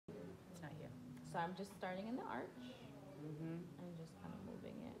So I'm just starting in the arch Mm-hmm. and just kind of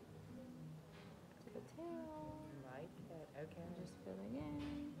moving it to the tail. Like it. Okay. And just filling in.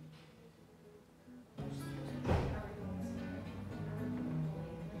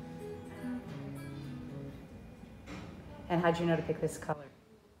 And how'd you know to pick this color?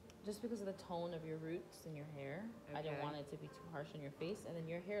 Just because of the tone of your roots and your hair, I didn't Okay. want it to be too harsh on your face, and then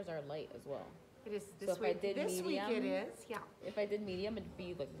your hairs are light as well. It is So if I did this week medium- it is. Yeah. If I did medium, it'd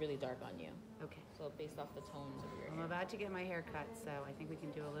be like really dark on you. Okay. So based off the tones of your I'm hair. about to get my hair cut, so I think we can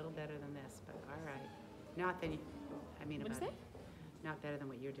do a little better than this, but all right. Not that you, I mean What'd about you say? not better than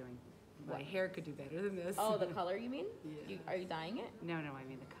what you're doing. My What? hair could do better than this. Oh, the color you mean? Yeah. Are you dyeing it? No, I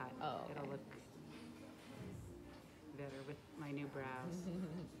mean the cut. Oh, It'll okay. look better with my new brows.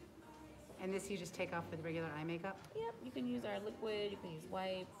 And this you just take off with regular eye makeup? Yep. You can use our liquid. You can use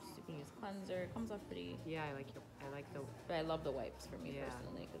wipes. You can use cleanser. It comes off pretty. Yeah, I like the. But I love the wipes for me Yeah.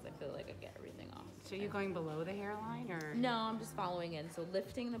 personally because I feel like I get everything off. So you going below the hairline or? No, I'm just following in. So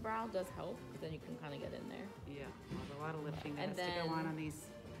lifting the brow does help because then you can kind of get in there. Yeah, well, there's a lot of lifting that And has to go then- on these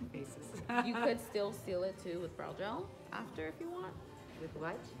faces. You could still seal it too with brow gel after if you want. With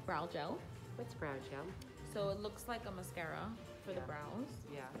what? Brow gel. What's brow gel? So it looks like a mascara for the Yeah. brows.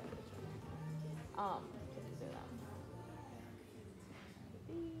 Yeah. So these are them.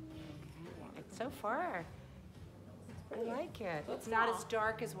 It's so far. I like it. So It's not as small.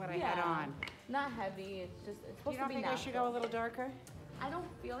 dark as what I had on. Not heavy. It's just it's You supposed don't to be think natural. I should go a little darker? I don't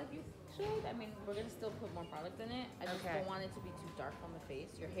feel like you should. I mean, we're gonna still put more product in it. I just Okay. don't want it to be too dark on the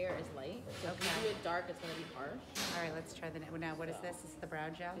face. Your hair is light, so if Okay. you do it dark, it's gonna be harsh. All right, let's try the now. What is So- this? This is the brow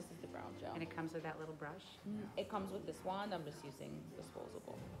gel, This is the brow gel. and it comes with that little brush. It comes with this wand. I'm just using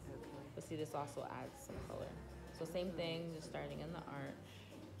disposable. Okay. But see, this also adds some color. So same thing, just starting in the arch.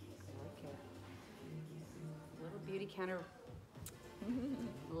 I like it. Little beauty counter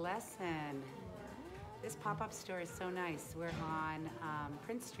lesson. This pop-up store is so nice. We're on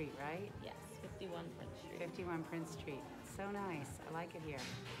Prince Street, right? Yes, 51 Prince Street. 51 Prince Street. It's so nice. I like it here.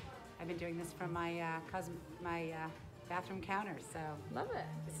 I've been doing this from my bathroom counter, so Love it.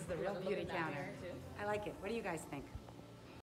 this is the You real wanna look beauty in that counter. mirror, too? I like it. What do you guys think?